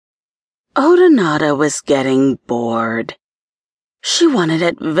Odonata was getting bored. She wanted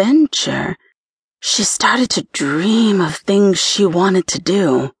adventure. She started to dream of things she wanted to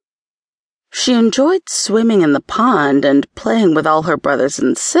do. She enjoyed swimming in the pond and playing with all her brothers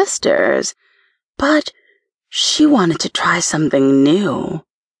and sisters, but she wanted to try something new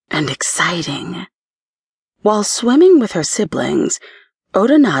and exciting. While swimming with her siblings,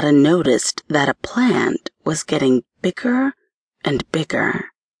 Odonata noticed that a plant was getting bigger and bigger.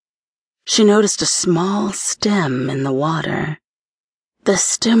 She noticed a small stem in the water. The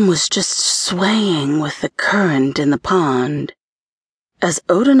stem was just swaying with the current in the pond. As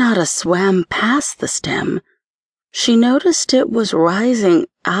Odonata swam past the stem, she noticed it was rising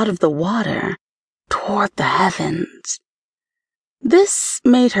out of the water toward the heavens. This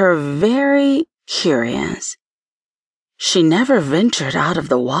made her very curious. She never ventured out of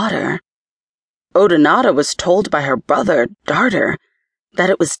the water. Odonata was told by her brother, Darter, that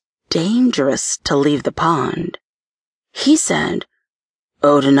it was dangerous to leave the pond. He said,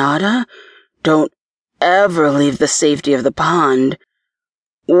 "Odonata, don't ever leave the safety of the pond.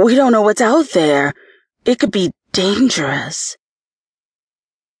 We don't know what's out there. It could be dangerous."